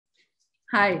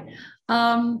Hi.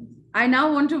 I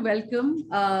now want to welcome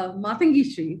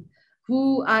Mathangi Sri,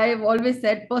 who I've always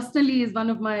said personally is one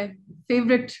of my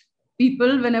favorite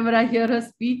people. Whenever I hear her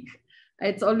speak,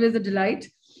 it's always a delight.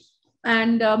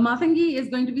 And Mathangi is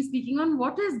going to be speaking on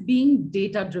what is being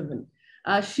data-driven.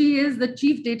 She is the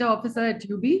Chief Data Officer at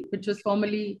YUBI, which was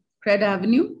formerly Cred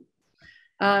Avenue,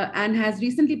 and has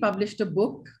recently published a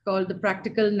book called The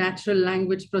Practical Natural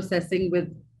Language Processing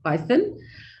with Python.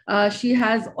 She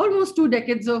has almost 2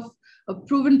 decades of a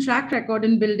proven track record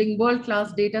in building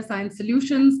world-class data science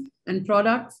solutions and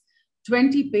products,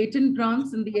 20 patent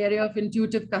grants in the area of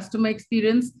intuitive customer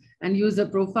experience and user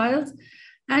profiles.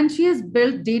 And she has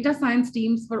built data science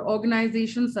teams for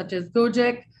organizations such as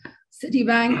Gojek,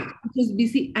 Citibank,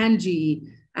 HSBC, and GE,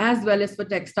 as well as for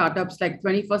tech startups like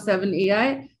 24/7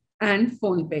 AI and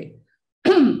PhonePe.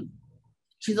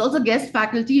 She's also guest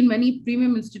faculty in many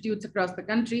premium institutes across the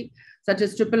country, such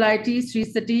as IIIT, Sri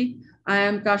City,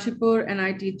 IIM Kashipur,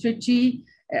 NIT Trichy,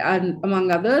 and among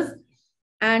others,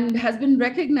 and has been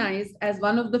recognized as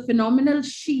one of the phenomenal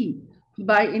she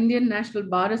by Indian National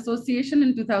Bar Association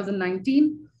in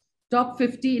 2019, top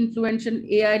 50 influential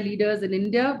AI leaders in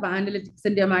India by Analytics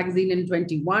India magazine in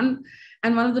 21,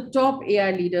 and one of the top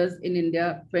AI leaders in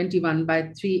India 21 by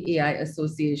 3AI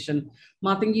Association.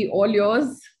 Mathangi, all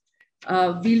yours.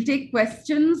 We'll take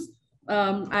questions.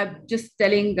 I'm just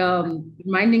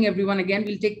reminding everyone again,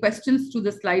 we'll take questions through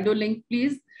the Slido link,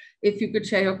 please. If you could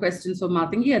share your questions for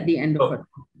Mathangi at the end of it.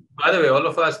 By the way, all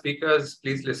of our speakers,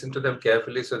 please listen to them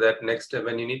carefully so that next time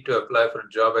when you need to apply for a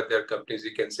job at their companies,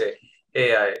 you can say,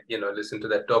 hey, I listen to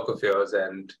that talk of yours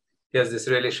and here's this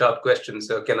really sharp question.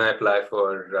 So can I apply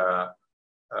for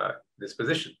this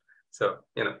position? So,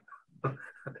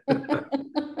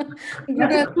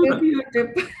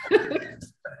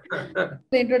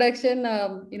 The introduction,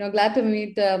 glad to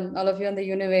meet all of you on the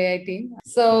Univ.AI team.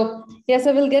 So yes,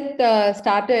 I will get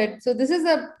started. So this is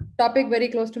a topic very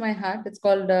close to my heart. It's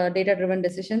called data-driven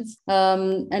decisions.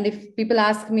 And if people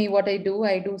ask me what I do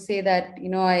say that,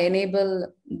 I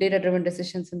enable data-driven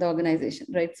decisions in the organization,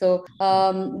 right? So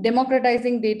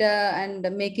democratizing data and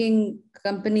making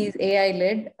companies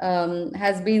AI-led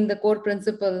has been the core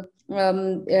principle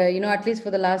at least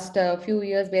for the last few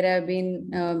years where I've been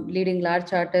leading large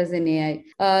charters in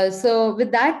AI. So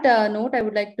with that note, I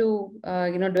would like to,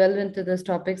 delve into this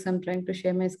topic. So I'm trying to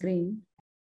share my screen.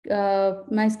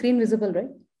 My screen visible,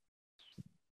 right?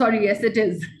 Sorry, yes, it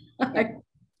is.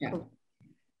 Yeah.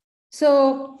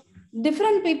 So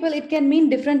different people, it can mean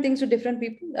different things to different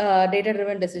people,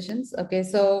 data-driven decisions. Okay,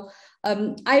 so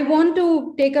I want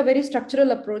to take a very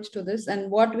structural approach to this and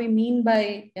what we mean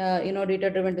by,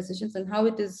 data-driven decisions and how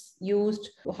it is used,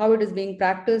 how it is being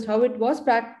practiced, how it was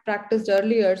practiced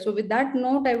earlier. So with that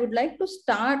note, I would like to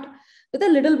start with a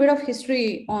little bit of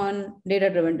history on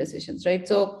data-driven decisions, right?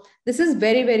 So this is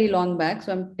very, very long back.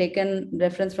 So I'm taken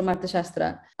reference from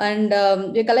Arthashastra. And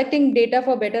we're collecting data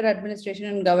for better administration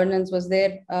and governance was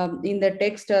there in the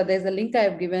text. There's a link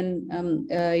I've given, on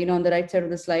the right side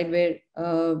of the slide where,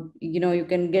 you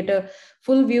can get a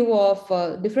full view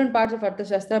of different parts of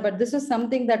Arthashastra. But this is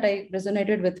something that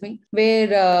resonated with me,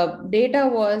 where data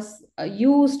was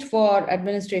used for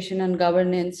administration and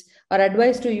governance, or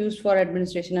advised to use for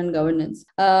administration and governance.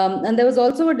 And there was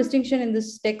also a distinction in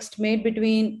this text made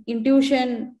between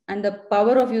intuition and the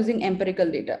power of using empirical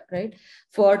data, right,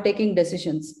 for taking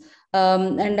decisions.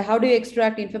 And how do you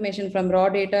extract information from raw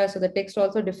data? So the text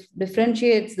also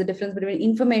differentiates the difference between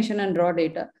information and raw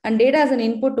data. And data as an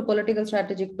input to political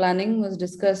strategic planning was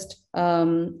discussed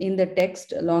in the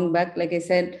text long back. Like I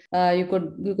said, you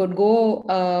could go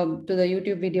to the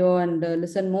YouTube video and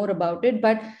listen more about it.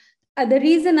 But the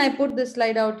reason I put this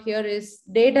slide out here is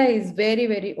data is very,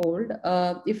 very old,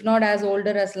 if not as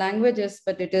older as languages,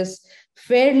 but it is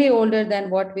fairly older than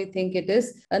what we think it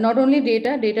is. Not only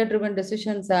data-driven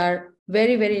decisions are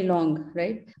very, very long,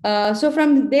 right? So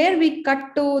from there, we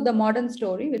cut to the modern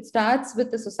story, which starts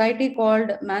with a society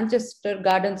called Manchester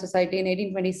Garden Society in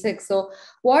 1826. So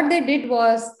what they did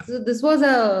was, this was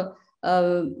a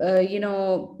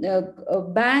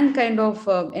bank kind of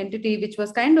entity, which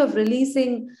was kind of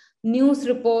releasing news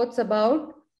reports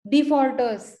about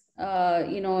defaulters,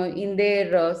 in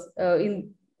their,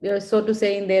 so to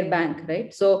say, in their bank,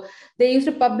 right? So they used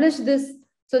to publish this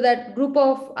so that group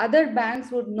of other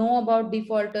banks would know about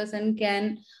defaulters and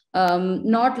can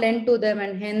not lend to them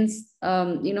and hence,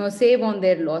 save on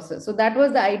their losses. So that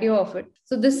was the idea of it.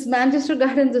 So this Manchester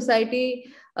Garden Society,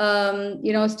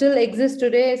 still exists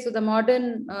today. So the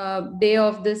modern day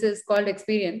of this is called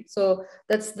Experian. So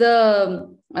that's the,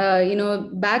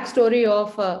 backstory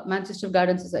of Manchester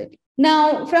Garden Society.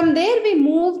 Now, from there, we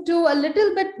move to a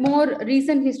little bit more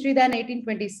recent history than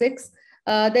 1826.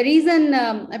 The reason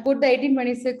I put the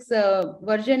 1826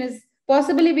 version is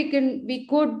possibly we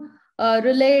could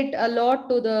relate a lot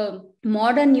to the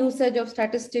modern usage of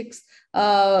statistics,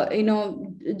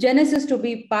 genesis to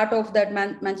be part of that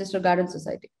Manchester Garden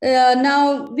Society.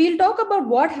 Now, we'll talk about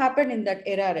what happened in that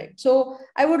era, right? So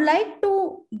I would like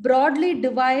to broadly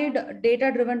divide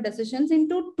data-driven decisions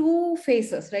into two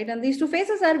phases, right? And these two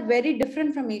phases are very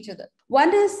different from each other.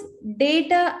 One is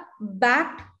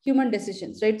data-backed human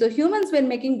decisions, right? So humans, when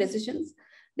making decisions,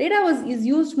 data is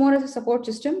used more as a support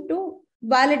system to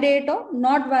validate or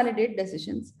not validate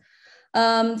decisions.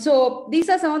 So these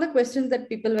are some of the questions that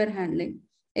people were handling.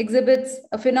 Exhibits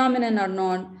a phenomenon or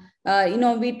not?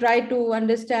 We try to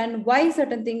understand why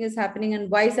certain thing is happening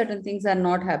and why certain things are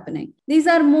not happening. These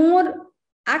are more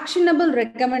actionable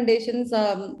recommendations.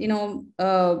 Around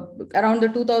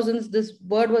the 2000s, this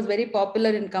word was very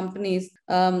popular in companies,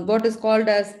 what is called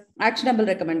as actionable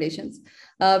recommendations,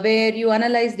 where you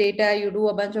analyze data, you do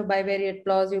a bunch of bivariate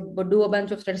plots, you do a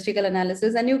bunch of statistical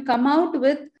analysis, and you come out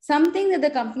with something that the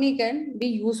company can be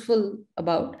useful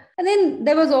about. And then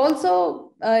there was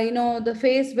also, the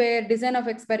phase where design of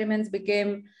experiments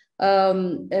became a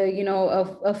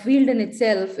field in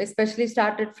itself, especially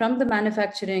started from the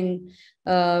manufacturing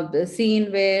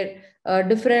scene, where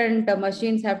different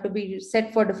machines have to be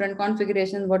set for different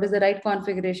configurations. What is the right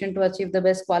configuration to achieve the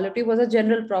best quality was a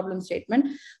general problem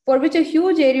statement, for which a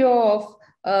huge area of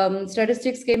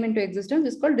statistics came into existence.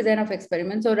 It's called design of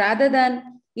experiments. So rather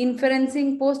than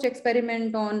inferencing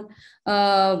post-experiment on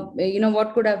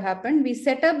what could have happened, we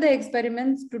set up the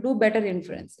experiments to do better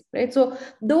inferencing, right? So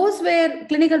those were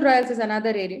clinical trials is another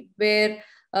area where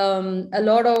a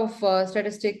lot of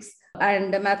statistics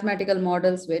and mathematical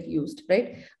models were used,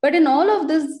 right? But in all of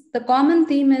this, the common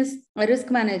theme is a risk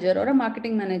manager or a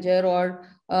marketing manager or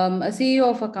a CEO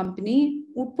of a company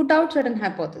would put out certain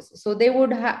hypotheses. So they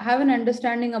would have an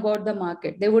understanding about the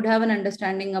market. They would have an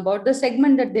understanding about the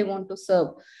segment that they want to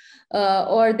serve,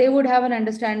 or they would have an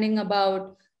understanding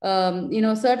about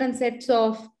certain sets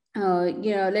of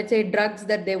let's say drugs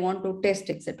that they want to test,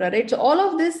 etc. Right? So all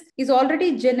of this is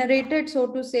already generated, so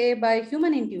to say, by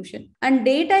human intuition, and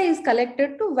data is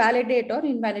collected to validate or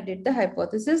invalidate the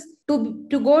hypothesis to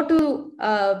go to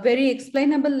very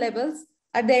explainable levels.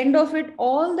 At the end of it,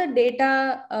 all the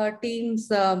data teams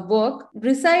work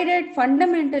resided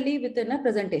fundamentally within a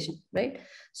presentation, right?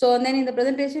 So and then in the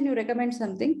presentation, you recommend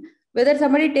something. Whether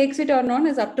somebody takes it or not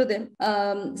is up to them.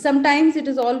 Sometimes it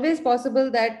is always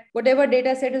possible that whatever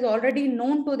data set is already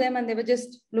known to them and they were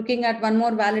just looking at one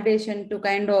more validation to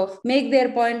kind of make their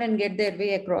point and get their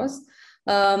way across.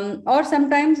 Or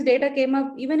sometimes data came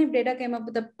up, even if data came up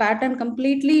with a pattern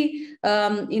completely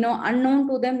unknown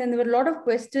to them, then there were a lot of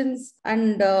questions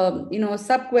and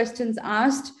sub questions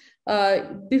asked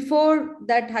before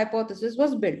that hypothesis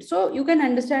was built. So you can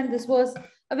understand this was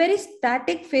a very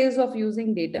static phase of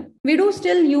using data. We do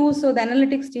still use, so the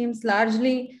analytics teams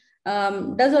largely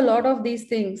does a lot of these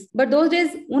things, but those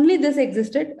days only this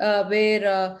existed,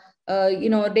 where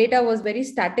data was very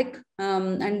static,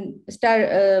 and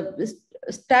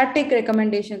static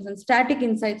recommendations and static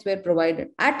insights were provided.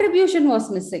 Attribution was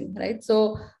missing, right?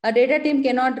 So a data team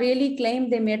cannot really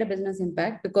claim they made a business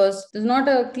impact because there's not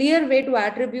a clear way to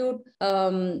attribute,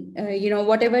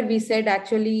 whatever we said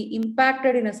actually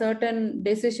impacted in a certain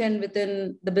decision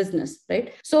within the business,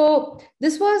 right? So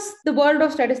this was the world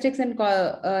of statistics and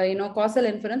causal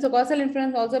inference. So causal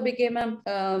inference also became an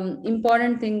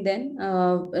important thing then.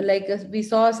 Like we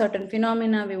saw a certain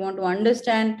phenomena, we want to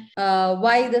understand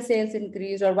why the sales increased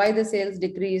or why the sales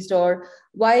decreased, or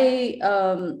why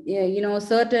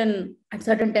at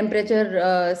certain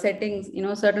temperature settings,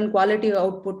 certain quality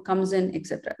output comes in,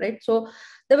 etc. Right? So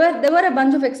there were a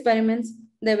bunch of experiments.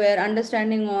 They were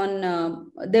understanding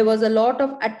on, there was a lot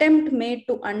of attempt made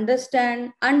to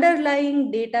understand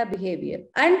underlying data behavior.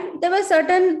 And there were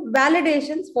certain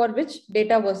validations for which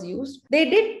data was used. They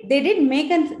did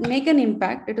make an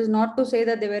impact. It is not to say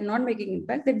that they were not making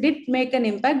impact. They did make an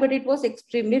impact, but it was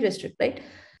extremely restricted, right?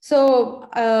 So,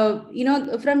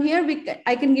 from here,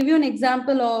 I can give you an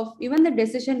example of even the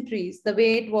decision trees, the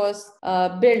way it was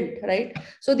built, right?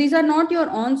 So these are not your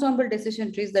ensemble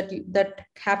decision trees that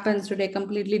happens today,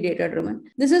 completely data driven.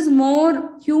 This is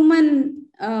more human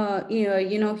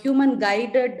human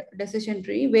guided decision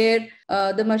tree where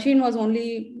the machine was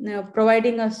only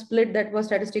providing a split that was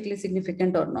statistically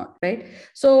significant or not, right?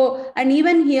 So, and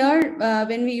even here,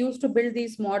 when we used to build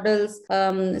these models,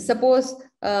 suppose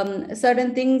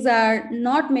certain things are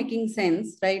not making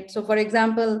sense, right? So for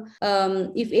example,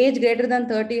 if age greater than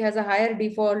 30 has a higher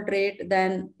default rate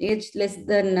than age less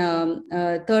than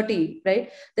 30, right?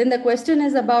 Then the question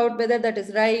is about whether that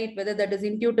is right, whether that is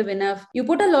intuitive enough. You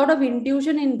put a lot of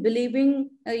intuition in believing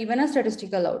even a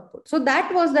statistical output. So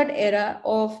that was that era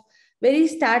of very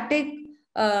static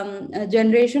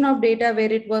generation of data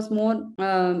where it was more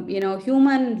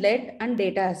human led and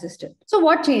data assisted. So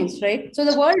what changed, right? So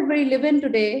the world we live in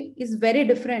today is very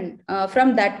different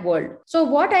from that world. So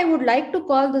what I would like to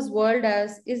call this world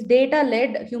as is data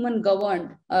led human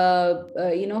governed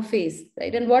phase,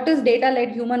 right? And what is data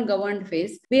led human governed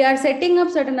phase? We are setting up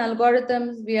certain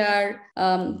algorithms, we are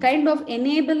kind of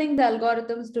enabling the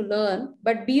algorithms to learn,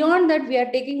 but beyond that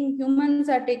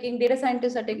data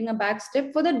scientists are taking a back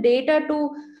step for the data to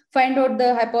find out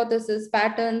the hypothesis,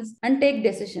 patterns, and take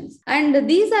decisions. And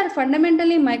these are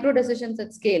fundamentally micro decisions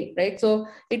at scale, right? So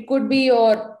it could be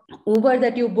your Uber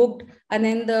that you booked, and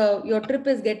then your trip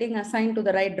is getting assigned to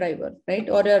the right driver, right?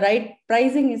 Or the right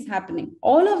pricing is happening.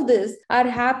 All of this are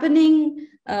happening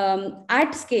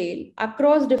at scale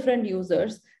across different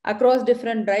users, across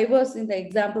different drivers in the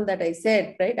example that I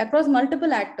said, right? Across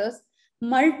multiple actors,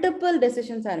 multiple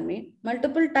decisions are made,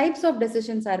 multiple types of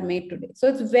decisions are made today. So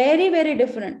it's very, very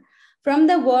different from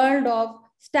the world of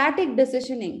static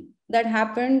decisioning that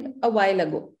happened a while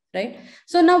ago, right?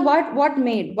 So now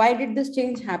why did this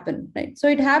change happen, right? So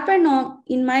it happened,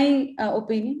 in my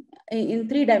opinion, in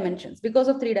 3 dimensions, because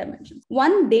of 3 dimensions.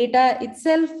 One, data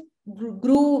itself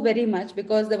grew very much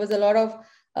because there was a lot of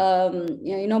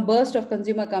burst of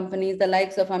consumer companies, the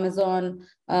likes of Amazon,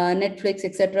 Netflix,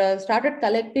 etc., started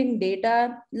collecting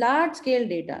data, large scale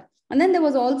data. And then there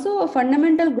was also a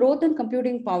fundamental growth in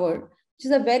computing power, which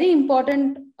is a very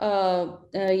important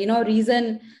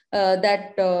reason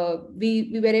that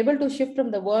we were able to shift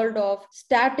from the world of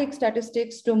static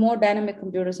statistics to more dynamic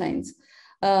computer science,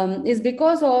 is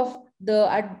because of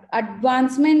the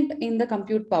advancement in the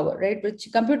compute power, right? Which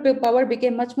compute power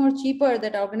became much more cheaper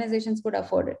that organizations could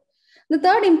afford it. The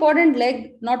third important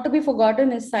leg, not to be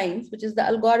forgotten, is science, which is the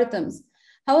algorithms.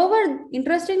 However,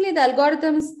 interestingly, the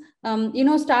algorithms,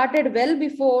 started well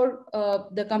before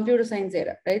the computer science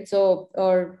era, right? So,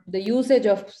 or the usage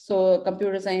of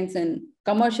computer science in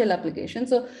commercial applications.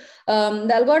 So,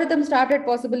 the algorithm started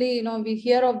possibly, we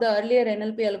hear of the earlier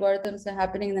NLP algorithms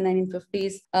happening in the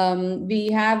 1950s.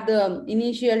 We have the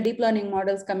initial deep learning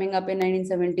models coming up in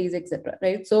 1970s, etc.,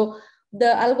 right? So, the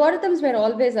algorithms were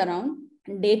always around.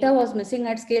 Data was missing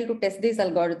at scale to test these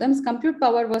algorithms. Compute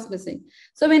power was missing.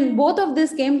 So when both of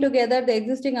this came together, the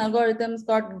existing algorithms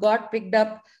got picked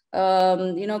up,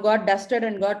 got dusted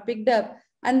and got picked up.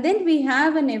 And then we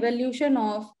have an evolution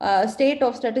of state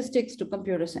of statistics to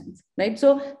computer science, right?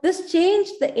 So this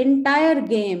changed the entire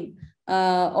game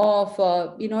of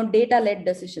data-led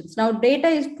decisions. Now, data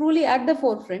is truly at the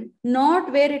forefront,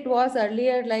 not where it was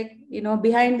earlier, like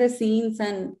behind the scenes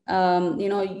and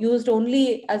used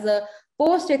only as a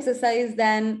post exercise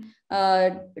than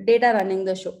data running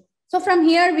the show. So from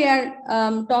here, we are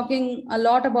talking a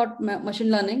lot about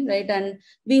machine learning, right? And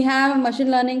we have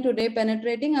machine learning today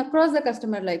penetrating across the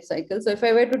customer life cycle. So if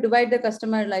I were to divide the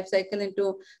customer life cycle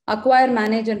into acquire,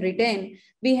 manage, and retain,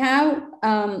 we have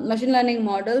machine learning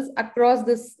models across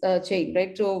this chain,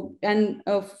 right? So, and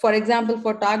for example,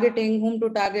 for targeting, whom to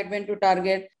target, when to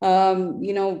target,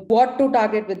 what to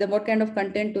target with them, what kind of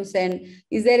content to send.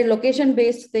 Is there a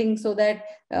location-based thing so that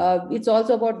it's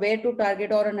also about where to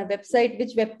target, or on a website,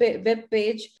 which web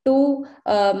page to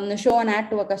show an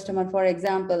ad to a customer, for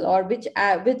example, or which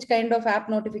kind of app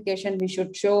notification we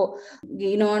should show,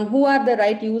 and who are the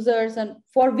right users, and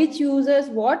for which users,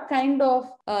 what kind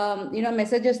of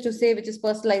messages to say, which is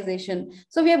personalization.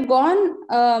 So we have gone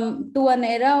to an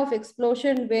era of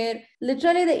explosion where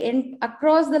literally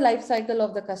across the life cycle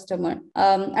of the customer,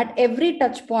 at every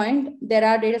touch point, there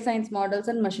are data science models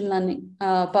and machine learning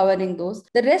powering those.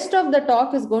 The rest of the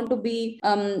talk is going to be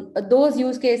those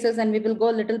use cases, and we will go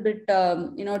a little bit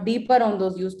deeper on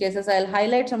those use cases. I'll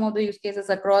highlight some of the use cases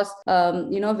across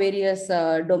various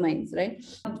domains, right?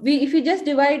 if we just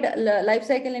divide life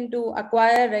cycle into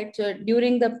acquire, right? So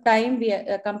during the time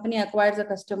a company acquires a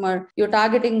customer, your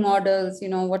targeting models,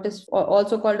 what is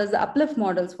also called as the uplift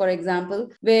models, for example,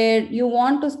 where you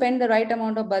want to spend the right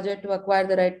amount of budget to acquire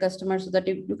the right customer so that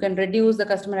you can reduce the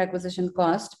customer acquisition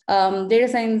cost. Data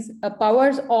science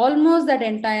powers almost that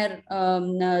entire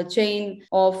chain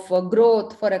of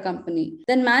growth for a company.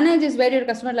 Then manage is where your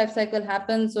customer lifecycle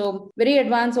happens. So very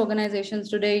advanced organizations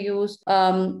today use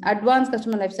advanced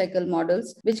customer lifecycle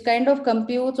models, which kind of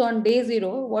computes on day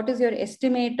zero what is your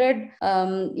estimated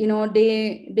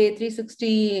day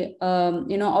 360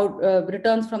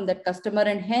 returns from that customer,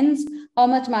 and hence how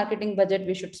much marketing budget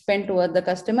we should spend toward the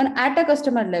customer at a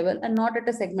customer level and not at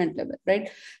a segment level, right?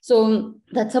 So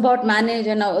that's about manage.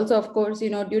 And also, of course,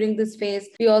 during this phase,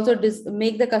 we also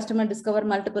make the customer discover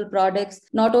multiple products.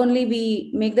 Not only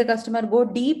we make the customer go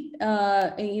deep,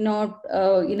 in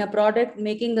a product,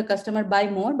 making the customer buy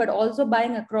more, but also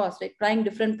buying across, right? Trying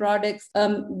different products,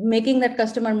 making that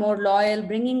customer more loyal,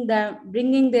 bringing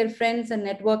their friends and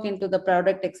network into the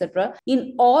product, etc.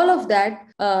 In all of that,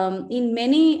 in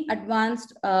many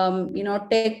advanced,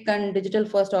 tech and digital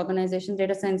first organizations,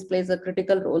 data science plays a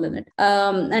critical role in it.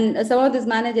 And some of this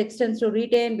manage extends to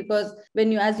retain, because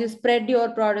as you spread your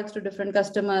products to different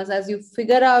customers, as you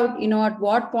figure out, at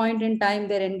what point in time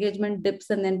their engagement dips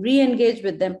and then re-engage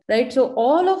with them, right? So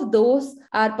all of those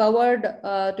are powered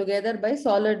together by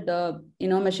solid,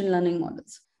 machine learning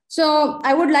models. So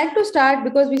I would like to start,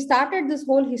 because we started this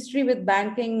whole history with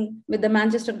banking with the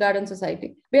Manchester Garden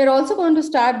Society. We are also going to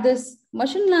start this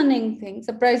machine learning thing,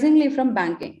 surprisingly, from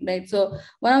banking, right? So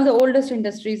one of the oldest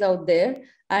industries out there,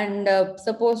 and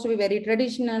supposed to be very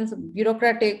traditional,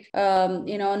 bureaucratic,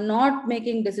 not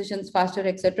making decisions faster,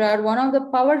 etc., are one of the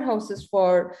powerhouses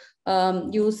for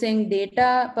using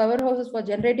data, powerhouses for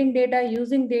generating data,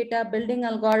 using data, building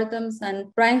algorithms,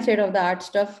 and prime state of the art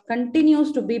stuff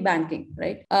continues to be banking,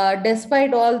 right?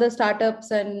 Despite all the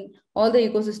startups and all the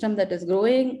ecosystem that is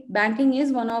growing, banking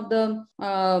is one of the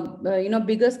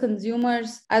biggest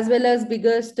consumers as well as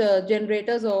biggest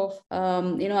generators of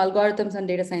algorithms and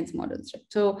data science models, right?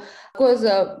 So of course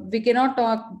we cannot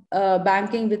talk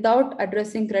banking without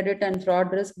addressing credit and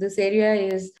fraud risk. This area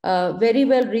is very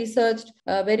well researched,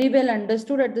 very well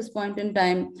understood at this point in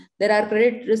time. There are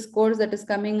credit risk scores that is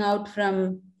coming out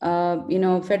from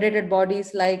federated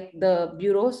bodies like the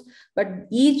bureaus, but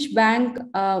each bank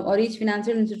or each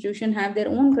financial institution have their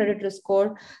own credit risk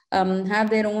score, have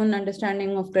their own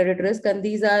understanding of credit risk, and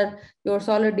these are your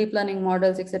solid deep learning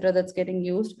models, etc., that's getting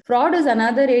used. Fraud is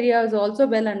another area, is also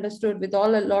well understood, with a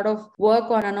lot of work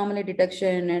on anomaly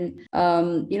detection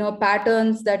and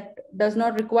patterns that does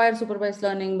not require supervised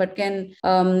learning but can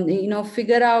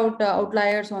figure out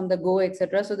outliers on the go,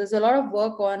 etc. So there's a lot of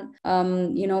work on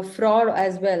fraud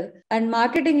as well. And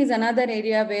marketing is another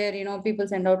area where people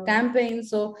send out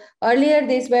campaigns. So earlier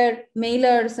these were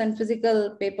mailers and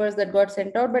physical papers that got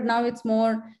sent out, but now it's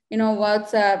more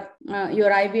WhatsApp,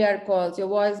 your IVR calls, your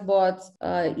voice bots,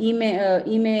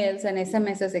 emails and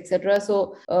SMSs, etc.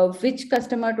 So which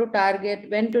customer to target,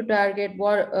 when to target,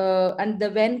 what, and the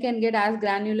when can get as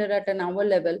granular at an hour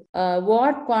level,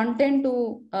 what content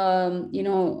to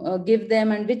give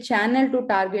them, and which channel to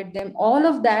target them, all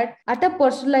of that at a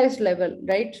personalized level,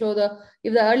 right? So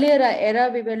if the earlier era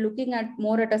we were looking at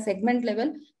more at a segment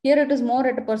level, here it is more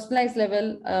at a personalized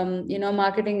level.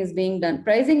 Marketing is being done.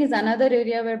 Pricing is another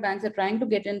area where banks are trying to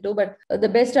get into, but the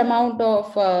best amount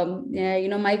of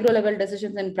micro level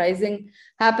decisions and pricing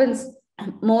happens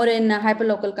more in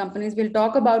hyperlocal companies. We'll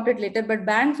talk about it later, but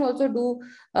banks also do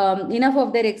enough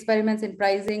of their experiments in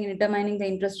pricing and determining the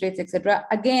interest rates, etc.,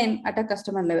 again at a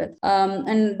customer level.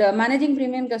 And managing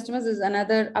premium customers is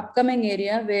another upcoming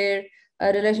area where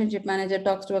a relationship manager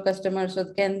talks to a customer.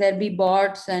 So can there be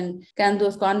bots, and can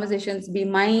those conversations be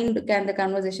mined? Can the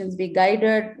conversations be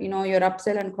guided? Your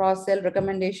upsell and cross sell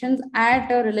recommendations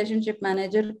at a relationship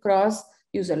manager cross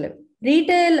user level.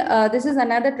 Retail, this is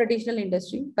another traditional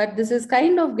industry, but this is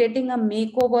kind of getting a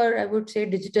makeover, I would say,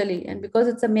 digitally. And because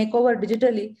it's a makeover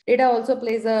digitally, data also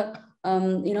plays a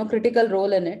critical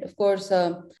role in it. Of course,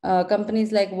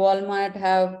 companies like Walmart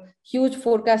have huge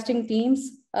forecasting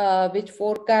teams which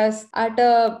forecast at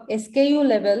a SKU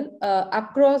level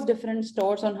across different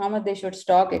stores on how much they should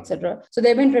stock, etc. So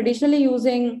they've been traditionally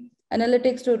using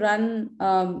analytics to run,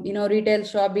 retail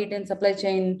shop, be it in supply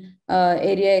chain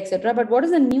area, etc. But what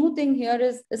is the new thing here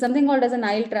is something called as an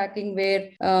aisle tracking, where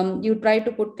you try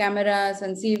to put cameras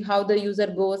and see how the user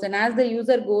goes. And as the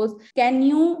user goes, can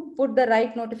you put the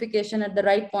right notification at the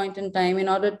right point in time in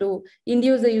order to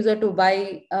induce the user to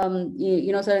buy,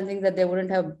 certain things that they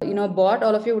wouldn't have, bought.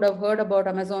 All of you would have heard about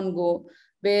Amazon Go.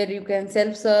 where you can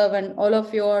self-serve and all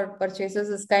of your purchases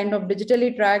is kind of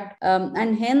digitally tracked,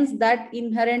 and hence that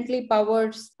inherently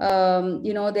powers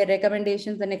their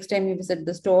recommendations the next time you visit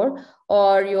the store,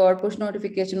 or your push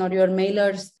notification, or your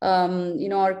mailers,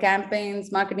 or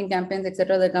campaigns, marketing campaigns,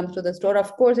 etc. that comes to the store.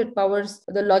 Of course, it powers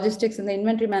the logistics and the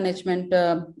inventory management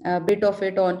bit of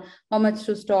it, on how much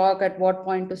to stock, at what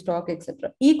point to stock,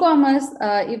 etc. E-commerce,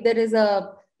 if there is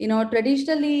a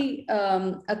traditionally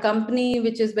a company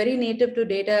which is very native to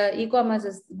data, e-commerce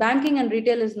is, banking and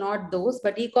retail is not those,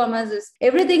 but e-commerce is,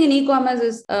 everything in e-commerce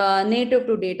is native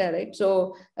to data, right?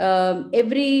 So by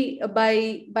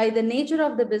the nature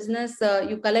of the business,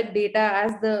 you collect data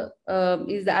as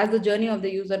the journey of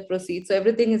the user proceeds. So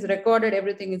everything is recorded,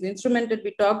 everything is instrumented.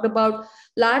 We talked about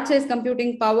large size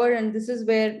computing power, and this is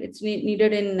where it's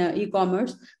needed in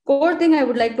e-commerce. Core thing I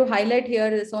would like to highlight here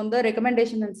is on the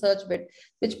recommendation and search bit,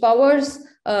 which powers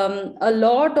a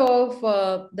lot of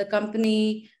the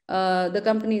company's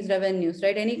revenues,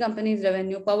 right? Any company's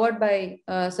revenue powered by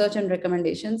search and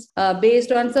recommendations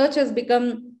based on search has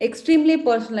become extremely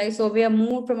personalized. So we have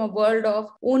moved from a world of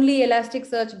only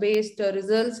Elasticsearch based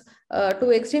results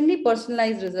to extremely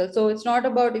personalized results. So it's not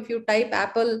about if you type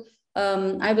Apple,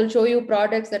 I will show you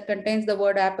products that contains the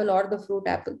word apple or the fruit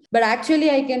apple. But actually,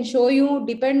 I can show you,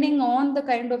 depending on the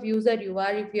kind of user you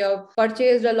are, if you have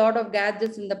purchased a lot of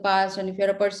gadgets in the past, and if you're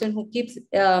a person who keeps,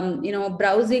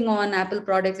 browsing on Apple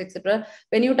products, etc.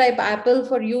 When you type Apple,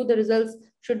 for you, the results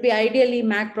should be ideally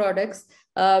Mac products.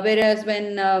 Whereas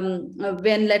when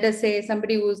let us say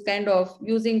somebody who's kind of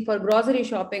using for grocery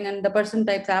shopping and the person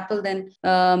types Apple, then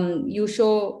you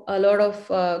show a lot of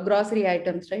grocery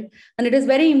items, right? And it is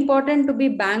very important to be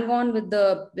bang on with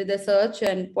the search,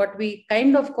 and what we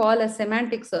kind of call a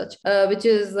semantic search, which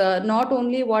is not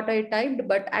only what I typed,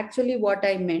 but actually what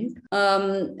I meant.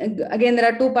 Again,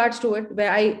 there are two parts to it,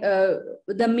 where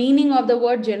the meaning of the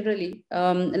word generally,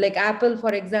 like Apple,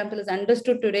 for example, is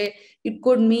understood today. It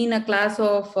could mean a class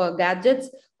of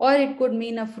gadgets, or it could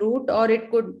mean a fruit, or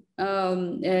it could,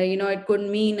 it could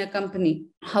mean a company.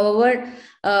 However,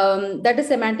 that is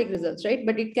semantic results, right?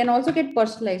 But it can also get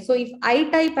personalized. So if I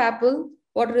type Apple,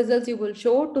 what results you will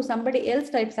show, to somebody else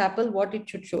types Apple, what it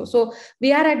should show. So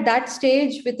we are at that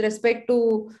stage with respect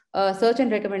to search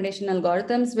and recommendation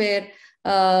algorithms, where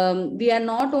we are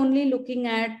not only looking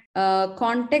at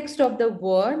context of the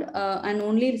word and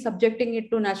only subjecting it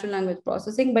to natural language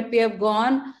processing, but we have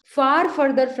gone far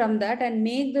further from that and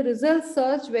make the result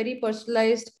search very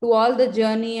personalized to all the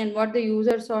journey and what the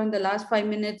user saw in the last 5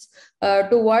 minutes,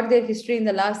 to what their history in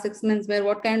the last 6 months, where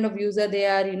what kind of user they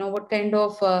are, what kind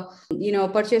of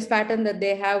purchase pattern that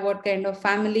they have, what kind of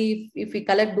family. If we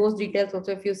collect those details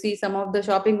also, if you see some of the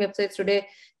shopping websites today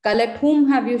collect whom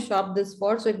have you shopped this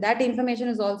for. So if that information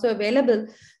is also available,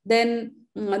 then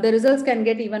the results can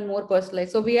get even more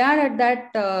personalized. So we are at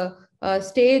that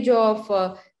stage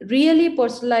of really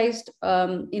personalized,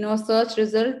 search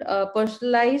result,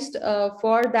 personalized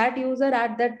for that user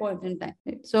at that point in time.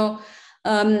 Right? So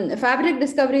fabric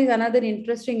discovery is another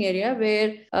interesting area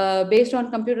where based on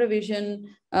computer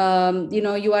vision,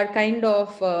 you are kind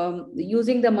of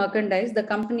using the merchandise. The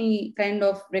company kind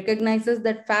of recognizes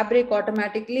that fabric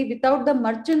automatically without the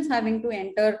merchants having to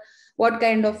enter what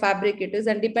kind of fabric it is,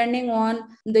 and depending on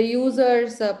the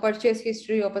user's purchase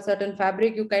history of a certain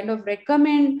fabric, you kind of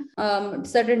recommend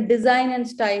certain design and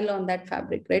style on that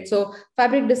fabric, right? So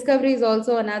fabric discovery is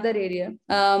also another area.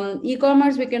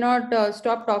 E-commerce, we cannot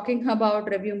stop talking about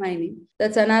review mining.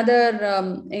 That's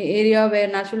another area where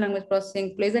natural language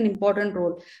processing plays an important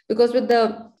role, because with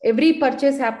every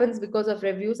purchase happens because of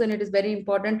reviews, and it is very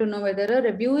important to know whether a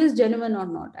review is genuine or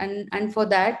not. And for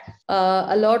that,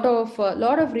 a lot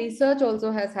of research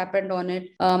also has happened on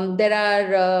it. There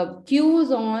are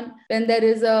cues on when there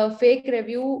is a fake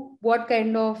review, what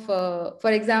kind of,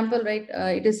 for example, right,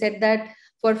 it is said that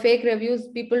for fake reviews,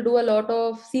 people do a lot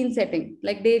of scene setting.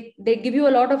 Like they give you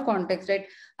a lot of context, right?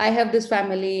 I have this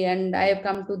family and I have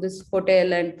come to this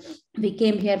hotel and we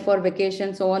came here for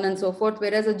vacation, so on and so forth.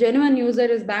 Whereas a genuine user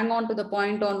is bang on to the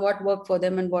point on what worked for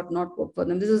them and what not worked for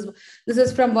them. This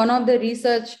is from one of the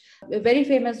research, very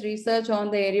famous research on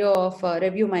the area of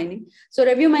review mining. So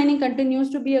review mining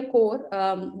continues to be a core,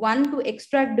 one to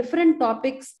extract different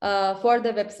topics for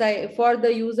the website, for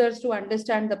the users to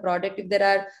understand the product. If there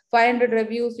are 500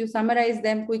 reviews, you summarize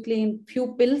them quickly in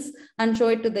few pills and show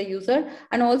it to the user,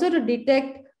 and also to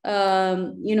detect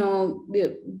what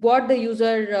the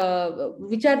user,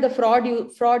 which are the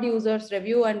fraud users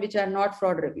review and which are not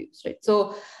fraud reviews, right?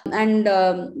 So, and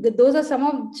those are some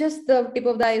of just the tip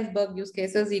of the iceberg use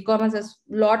cases. E-commerce has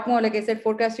a lot more. Like I said,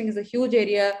 forecasting is a huge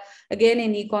area again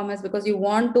in e-commerce, because you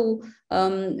want to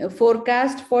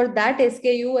forecast for that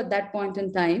SKU at that point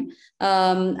in time.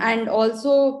 And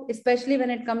also, especially when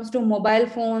it comes to mobile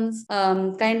phones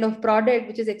kind of product,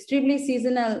 which is extremely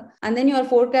seasonal, and then you are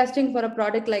forecasting for a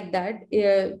product like that,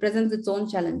 presents its own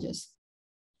challenges.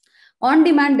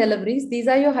 On-demand deliveries, these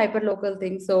are your hyper-local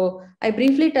things. So I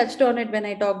briefly touched on it when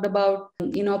I talked about,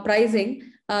 pricing.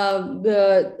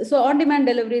 So on-demand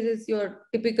deliveries is your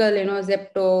typical,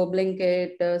 Zepto,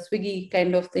 Blinkit, Swiggy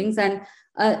kind of things. And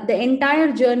the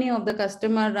entire journey of the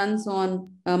customer runs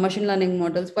on machine learning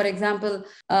models. For example,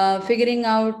 figuring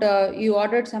out you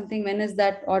ordered something, when is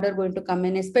that order going to come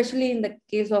in, especially in the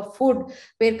case of food,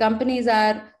 where companies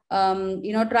are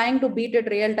trying to beat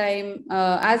it real time,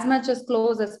 as much as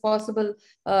close as possible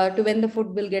to when the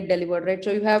food will get delivered, right?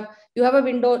 So you have a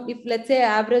window. If let's say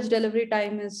average delivery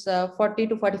time is 40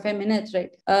 to 45 minutes,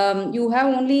 right? You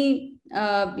have only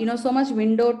so much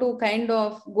window to kind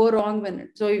of go wrong with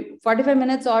it. So 45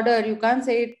 minutes order, you can't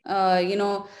say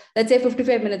let's say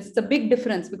 55 minutes. It's a big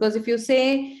difference, because if you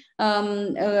say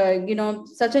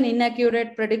such an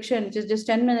inaccurate prediction, which is just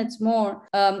 10 minutes more,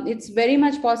 it's very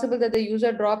much possible that the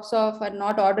user drops off and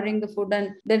not ordering the food.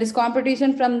 And there is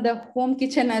competition from the home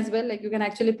kitchen as well. Like, you can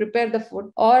actually prepare the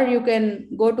food, or you can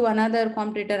go to another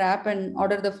competitor app and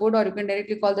order the food, or you can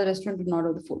directly call the restaurant and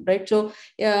order the food, right? So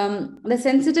the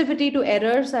sensitivity to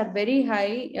errors are very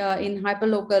high in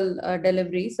hyperlocal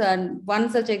deliveries. And one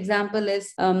such example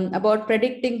is about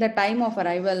predicting the time of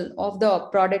arrival of the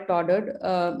product ordered.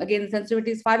 Again,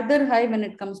 sensitivity is further high when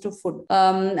it comes to food.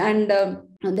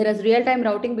 There is real-time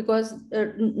routing, because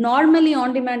normally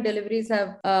on-demand deliveries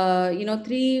have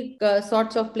three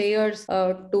sorts of players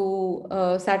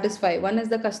to satisfy. One is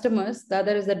the customers, the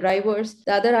other is the drivers,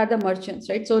 the other are the merchants,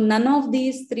 right? So none of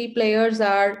these three players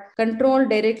are controlled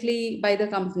directly by the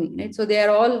company, right? So they are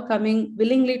all coming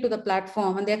willingly to the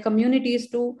platform, and their communities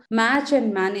to match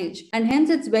and manage. And hence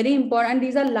it's very important. And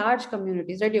these are large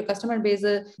communities, right? Your customer base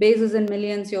is in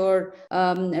millions. Your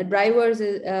drivers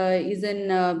is in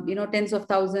tens of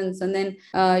thousands, and then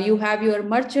you have your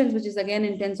merchants, which is again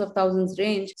in tens of thousands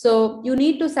range. So you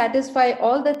need to satisfy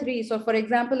all the three. So for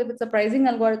example, if it's a pricing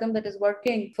algorithm that is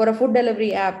working for a food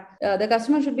delivery app, the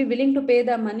customer should be willing to pay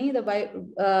the money,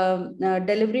 the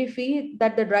delivery fee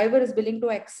that the driver is willing to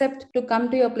accept to come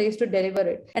to your place to deliver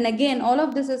it. And again, all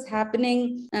of this is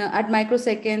happening at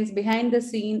microseconds behind the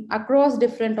scene, across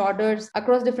different orders,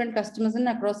 across different customers, and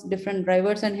across different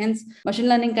drivers. And hence machine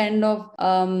learning kind of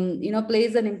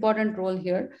plays an important role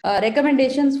here.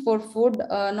 Recommendations for food,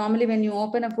 normally when you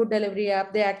open a food delivery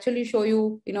app, they actually show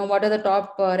you what are the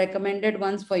top recommended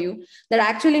ones for you, that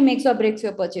actually makes or breaks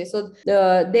your purchase. So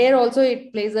there also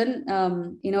it plays an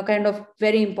kind of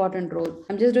very important role.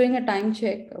 I'm just doing a time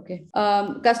check. Okay.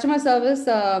 Customer service,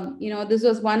 this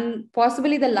was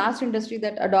possibly the last industry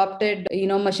that adopted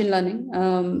machine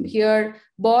learning. Here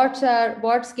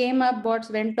bots came up, bots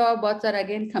went off, bots are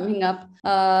again coming up.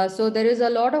 So there is a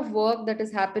lot of work that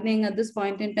is happening at this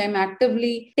point in time,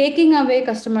 actively taking away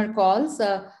customer calls,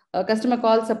 customer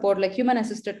call support, like human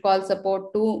assisted call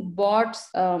support, to bots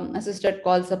assisted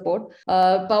call support,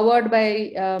 powered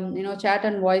by chat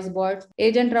and voice bots,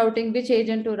 agent routing, which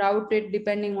agent to route it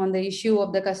depending on the issue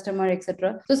of the customer,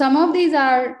 etc. So some of these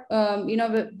are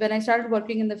when I started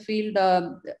working in the field,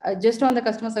 just on the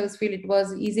customer service field, it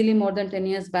was easily more than 10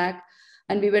 years back,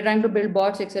 and we were trying to build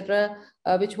bots, etc.,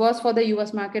 which was for the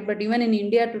US market. But even in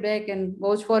India today, I can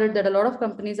vouch for it that a lot of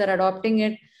companies are adopting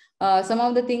it. Some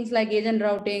of the things like agent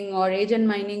routing or agent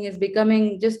mining is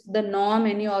becoming just the norm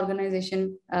any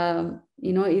organization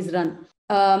is run.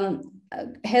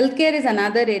 Healthcare is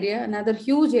another area, another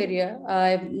huge area.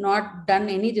 I've not done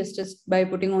any justice by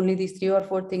putting only these 3 or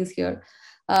 4 things here.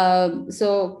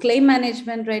 So claim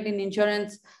management, right, in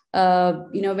insurance,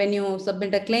 when you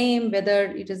submit a claim, whether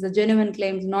it is a genuine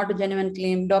claim, not a genuine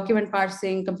claim, document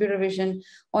parsing, computer vision,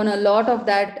 on a lot of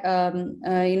that,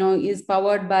 is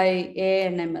powered by AI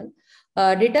and ML.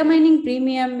 Determining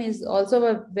premium is also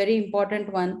a very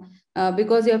important one.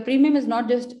 Because your premium is not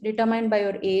just determined by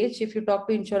your age. If you talk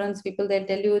to insurance people, they'll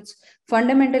tell you it's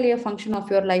fundamentally a function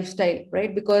of your lifestyle,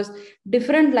 right? Because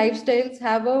different lifestyles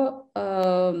have a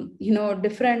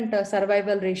different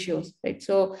survival ratios, right?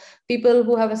 So people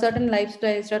who have a certain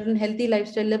lifestyle, certain healthy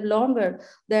lifestyle, live longer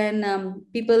than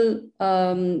people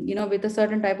with a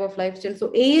certain type of lifestyle.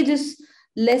 So age is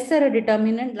lesser a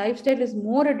determinant, lifestyle is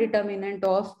more a determinant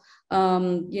of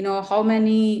how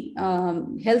many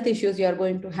health issues you are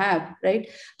going to have, right?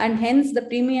 And hence the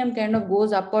premium kind of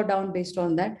goes up or down based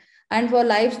on that. And for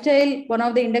lifestyle, one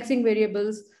of the indexing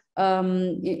variables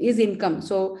is income.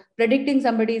 So predicting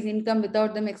somebody's income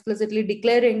without them explicitly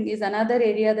declaring is another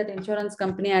area that insurance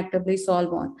company actively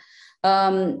solve on.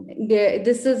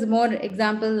 This is more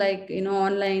example like,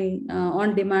 online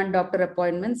on-demand doctor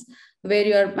appointments, where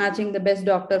you are matching the best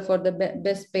doctor for the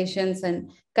best patients,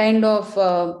 and kind of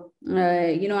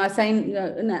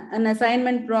an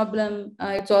assignment problem.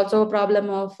 It's also a problem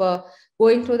of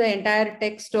going through the entire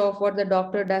text of what the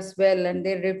doctor does well and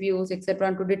their reviews,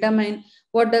 etc., to determine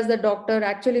what does the doctor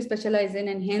actually specialize in,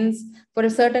 and hence for a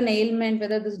certain ailment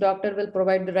whether this doctor will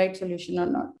provide the right solution or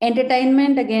not.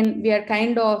 Entertainment, again, we are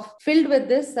kind of filled with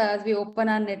this as we open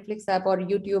our Netflix app or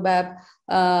YouTube app.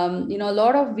 A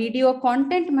lot of video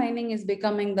content mining is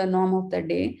becoming the norm of the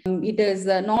day. It is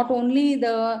not only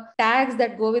the tags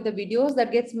that go with the videos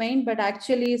that gets mined, but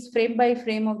actually is frame by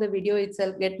frame of the video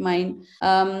itself get mined.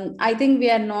 I think we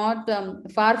are not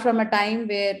far from a time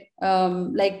where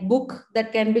like book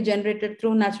that can be generated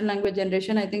through natural language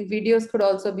generation. I think videos could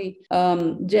also be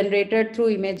generated through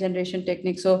image generation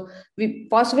techniques. So we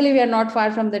are not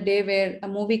far from the day where a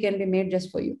movie can be made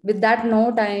just for you. With that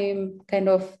note, I'm kind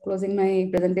of closing my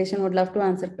presentation. Would love to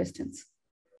answer questions.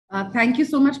 Thank you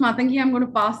so much, Mathangi. I'm going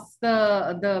to pass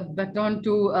the baton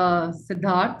to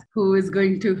Siddharth, who is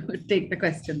going to take the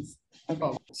questions.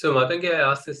 Okay. So Mathangi, I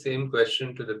asked the same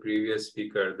question to the previous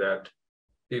speaker, that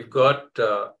we've got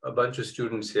a bunch of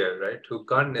students here, right, who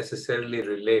can't necessarily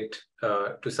relate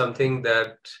to something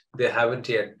that they haven't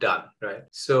yet done, right?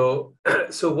 So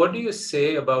what do you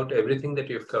say about everything that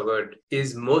you've covered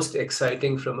is most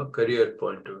exciting from a career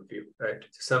point of view, right?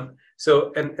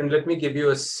 And let me give you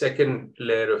a second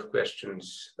layer of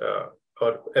questions,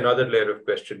 or another layer of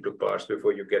question to parse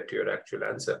before you get to your actual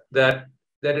answer. That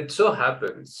it so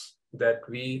happens that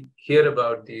we hear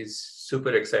about these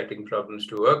super exciting problems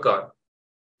to work on.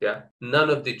 Yeah. None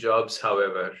of the jobs,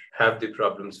 however, have the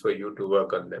problems for you to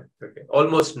work on them. Okay.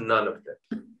 Almost none of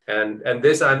them. And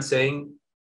this I'm saying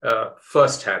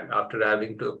firsthand, after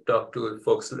having to talk to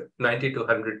folks, 90 to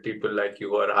 100 people like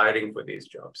you who are hiring for these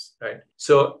jobs, right?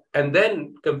 So, and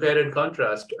then compare and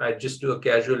contrast, I just do a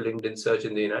casual LinkedIn search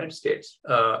in the United States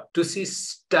to see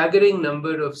staggering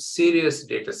number of serious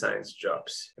data science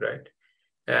jobs, right?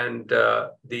 And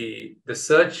the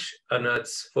search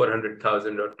unearths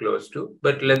 400,000 or close to,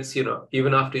 but let's,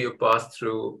 even after you pass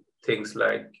through things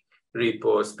like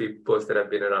reposts, posts that have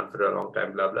been around for a long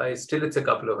time, blah, blah, it's a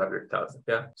couple of 100,000.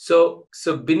 Yeah. So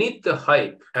beneath the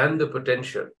hype and the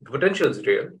potential is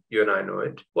real. You and I know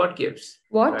it. What gives?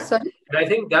 What? Right? Sorry? And I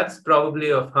think that's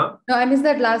probably of, No, I missed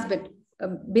that last bit.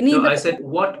 I said,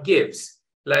 what gives?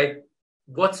 Like,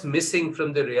 what's missing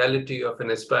from the reality of an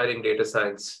aspiring data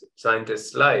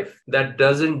scientist's life that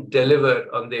doesn't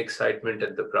deliver on the excitement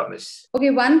and the promise? Okay,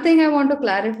 one thing I want to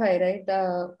clarify, right?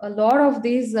 A lot of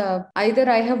these, either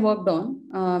I have worked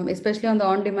on, especially on the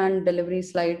on-demand delivery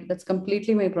slide, that's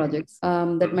completely my projects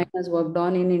that mine has worked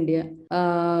on in India.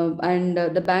 And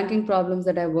the banking problems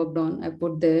that I worked on, I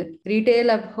put there.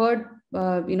 Retail, I've heard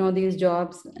these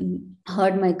jobs and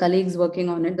heard my colleagues working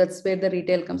on it. That's where the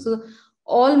retail comes. So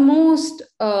almost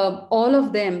all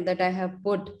of them that I have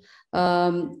put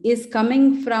is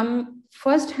coming from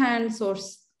first-hand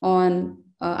source on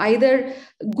either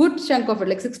good chunk of it,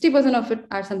 like 60% of it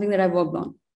are something that I've worked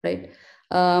on, right?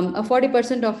 A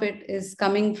 40% of it is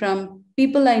coming from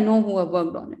people I know who have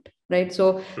worked on it, right?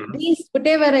 So these,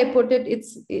 whatever I put it,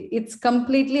 it's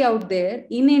completely out there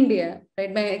in India,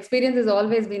 right? My experience has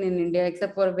always been in India,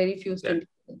 except for a very few students.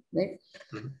 Right?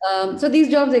 So these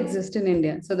jobs exist in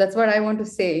India. So that's what I want to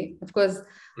say. Of course,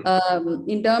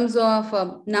 in terms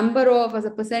of number of, as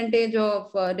a percentage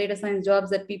of data science jobs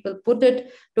that people put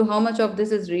it to how much of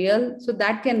this is real, so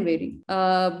that can vary.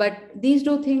 But these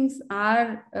two things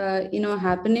are,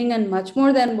 happening, and much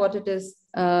more than what it is.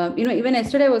 Even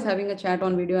yesterday I was having a chat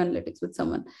on video analytics with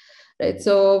someone, right?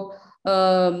 So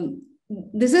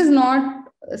this is not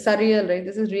surreal, right?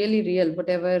 This is really real,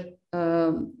 whatever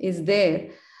is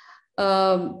there.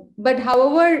 But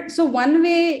however, so one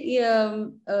way,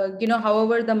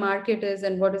 however the market is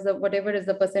and whatever is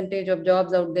the percentage of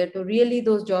jobs out there to really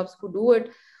those jobs who do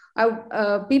it,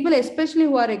 people especially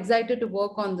who are excited to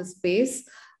work on the space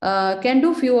can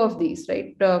do few of these,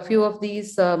 right? Few of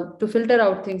these to filter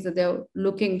out things that they're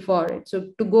looking for. Right?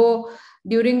 So to go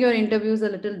during your interviews a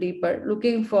little deeper,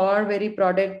 looking for very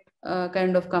product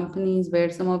kind of companies where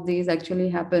some of these actually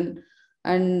happen.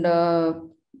 And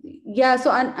yeah,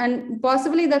 so and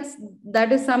possibly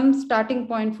that is some starting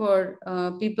point for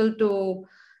people to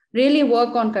really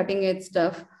work on cutting edge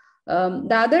stuff.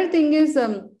 The other thing is,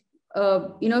 some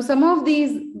of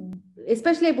these,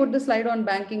 especially I put the slide on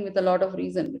banking with a lot of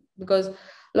reason, because a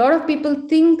lot of people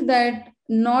think that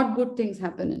not good things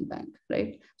happen in bank,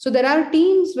 right? So there are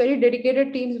teams, very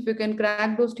dedicated teams. If you can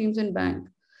crack those teams in bank,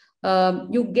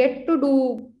 you get to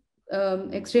do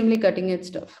extremely cutting edge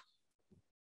stuff.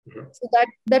 So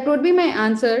that would be my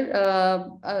answer.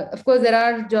 Of course, there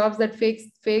are jobs that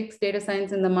fakes data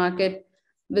science in the market,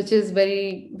 which is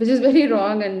very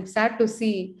wrong and sad to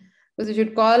see, because you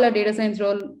should call a data science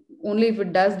role only if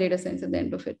it does data science at the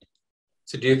end of it.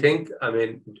 So do you think,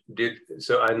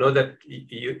 so I know that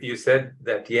you said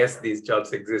that, yes, these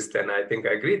jobs exist, and I think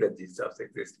I agree that these jobs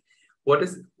exist. What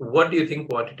do you think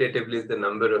quantitatively is the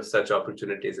number of such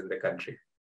opportunities in the country?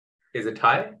 Is it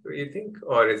high, do you think,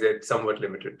 or is it somewhat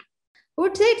limited? I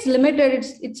would say it's limited.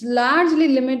 It's largely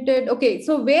limited. Okay,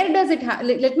 so where does it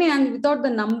let me answer without the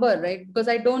number, right? Because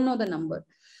I don't know the number.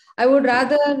 I would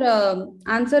rather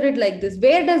answer it like this.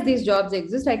 Where does these jobs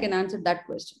exist? I can answer that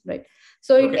question, right?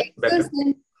 So it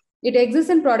exists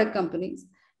in product companies.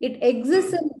 It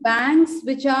exists in banks,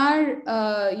 which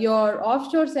are your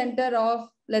offshore center of,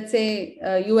 let's say,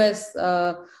 US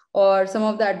or some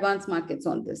of the advanced markets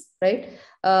on this, right?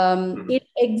 It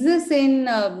exists in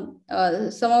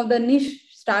some of the niche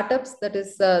startups that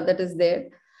is there.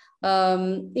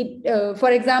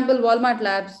 For example, Walmart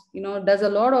Labs, does a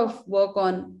lot of work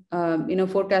on,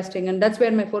 forecasting, and that's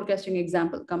where my forecasting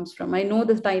example comes from. I know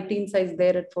the team size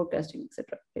there at forecasting,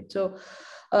 etc. Right? So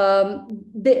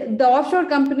the offshore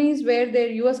companies where their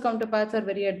US counterparts are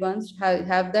very advanced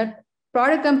have that.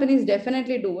 Product companies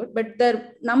definitely do it, but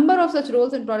the number of such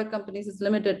roles in product companies is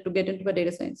limited to get into a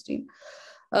data science team.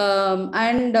 So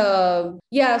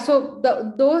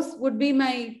those would be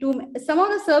my two. Some of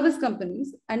the service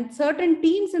companies and certain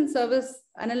teams in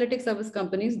analytics service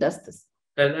companies does this.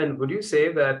 And would you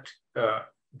say that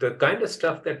the kind of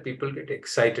stuff that people get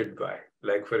excited by,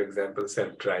 like, for example,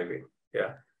 self-driving,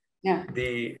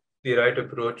 the right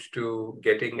approach to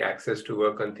getting access to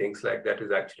work on things like that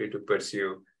is actually to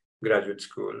pursue graduate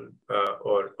school,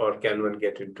 or can one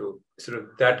get into sort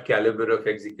of that caliber of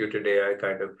executed AI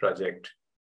kind of project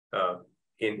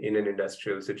in an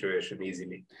industrial situation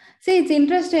easily? See, it's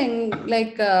interesting.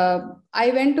 Like I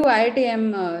went to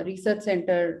IITM Research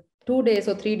Center 2 days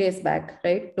or 3 days back,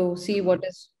 right, to see what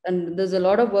is, and there's a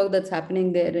lot of work that's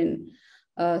happening there in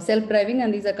self-driving,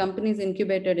 and these are companies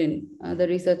incubated in the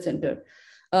research center.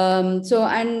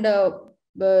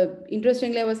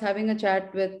 Interestingly, I was having a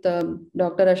chat with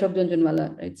Dr. Ashok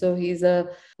Jhunjhunwala, right? So he's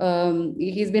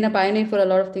been a pioneer for a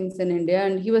lot of things in India,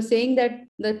 and he was saying that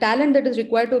the talent that is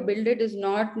required to build it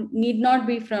need not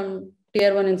be from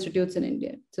tier 1 institutes in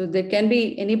India. So there can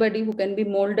be anybody who can be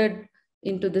molded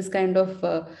into this kind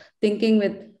of thinking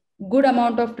with good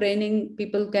amount of training.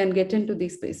 People can get into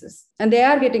these spaces, and they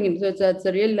are getting into. So it's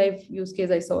a real life use case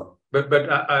I saw.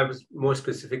 But I was more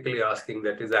specifically asking,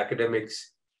 that is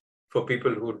academics for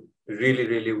people who really,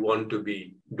 really want to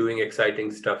be doing exciting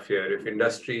stuff here. If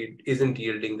industry isn't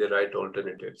yielding the right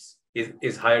alternatives,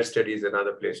 is higher studies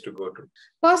another place to go to?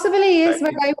 Possibly, yes,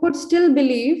 but I would still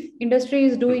believe industry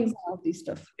is doing some of these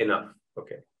stuff. Enough.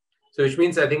 Okay. So which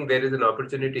means I think there is an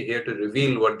opportunity here to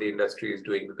reveal what the industry is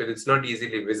doing, because it's not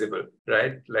easily visible,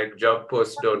 right? Like job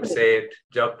posts don't say it,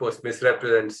 job posts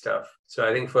misrepresent stuff. So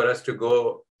I think for us to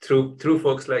go through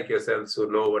folks like yourselves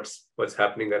who know what's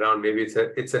happening around, maybe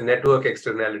it's a network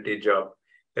externality job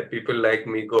that people like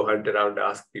me go hunt around,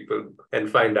 ask people, and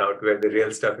find out where the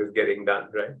real stuff is getting done,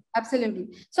 right? Absolutely.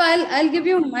 So I'll give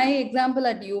you my example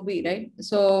at YUBI, right?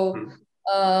 So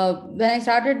when I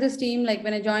started this team, like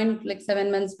when I joined like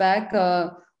 7 months back,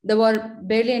 there were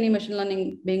barely any machine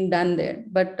learning being done there.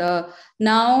 But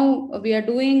now we are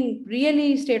doing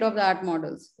really state-of-the-art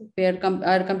models.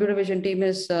 Our computer vision team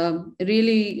is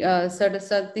really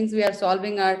certain things we are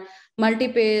solving are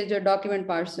multi-page document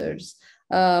parsers,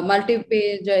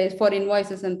 multi-page for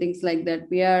invoices and things like that.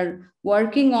 We are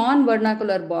working on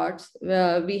vernacular bots.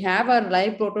 We have our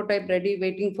live prototype ready,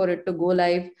 waiting for it to go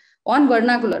live on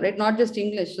vernacular, right? Not just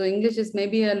English. So English is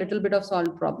maybe a little bit of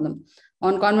solved problem.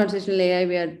 On conversational AI,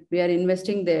 we are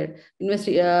investing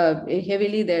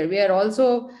heavily there. We are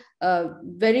also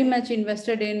very much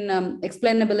invested in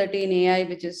explainability in AI,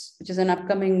 which is an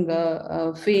upcoming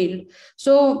field.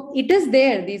 So it is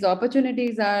there. These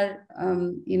opportunities are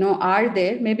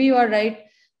there. Maybe you are right.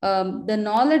 The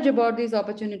knowledge about these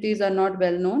opportunities are not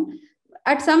well known.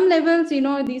 At some levels,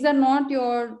 these are not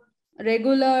your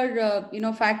regular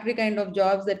factory kind of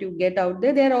jobs that you get out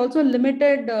there. They are also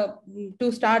limited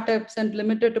to startups and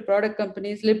limited to product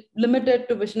companies, limited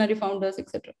to visionary founders,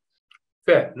 etc.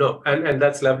 Fair. No, and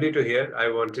that's lovely to hear.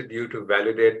 I wanted you to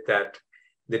validate that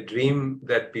the dream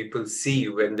that people see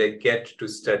when they get to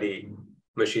study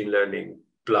machine learning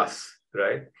plus,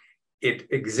 right? It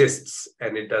exists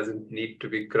and it doesn't need to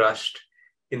be crushed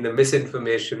in the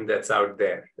misinformation that's out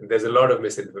there. And there's a lot of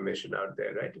misinformation out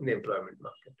there, right, in the employment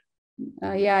market.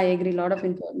 Yeah, I agree. A lot of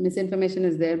misinformation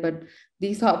is there, but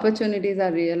these opportunities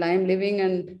are real. I am living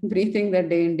and breathing that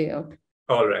day in, day out.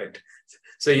 All right.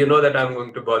 So you know that I'm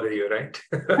going to bother you, right?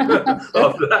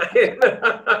 Offline.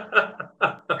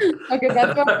 Okay,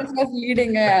 that's what this was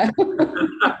leading. Yeah.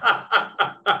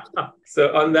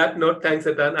 So on that note, thanks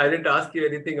a ton. I didn't ask you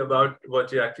anything about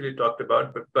what you actually talked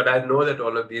about, but I know that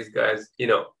all of these guys,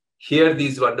 hear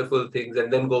these wonderful things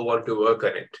and then go want to work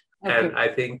on it. Okay. And I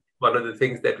think one of the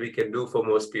things that we can do for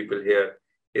most people here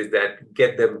is that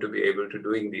get them to be able to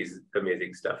doing these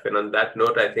amazing stuff. And on that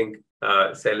note, I think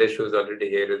Sailesh, who's already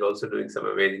here, is also doing some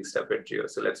amazing stuff at Jio.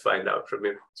 So let's find out from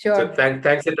him. Sure. So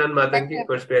thanks a ton, Mathangi,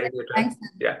 for sparing your time. Thanks.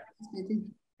 Yeah.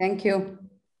 Thank you.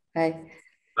 Bye.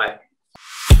 Bye.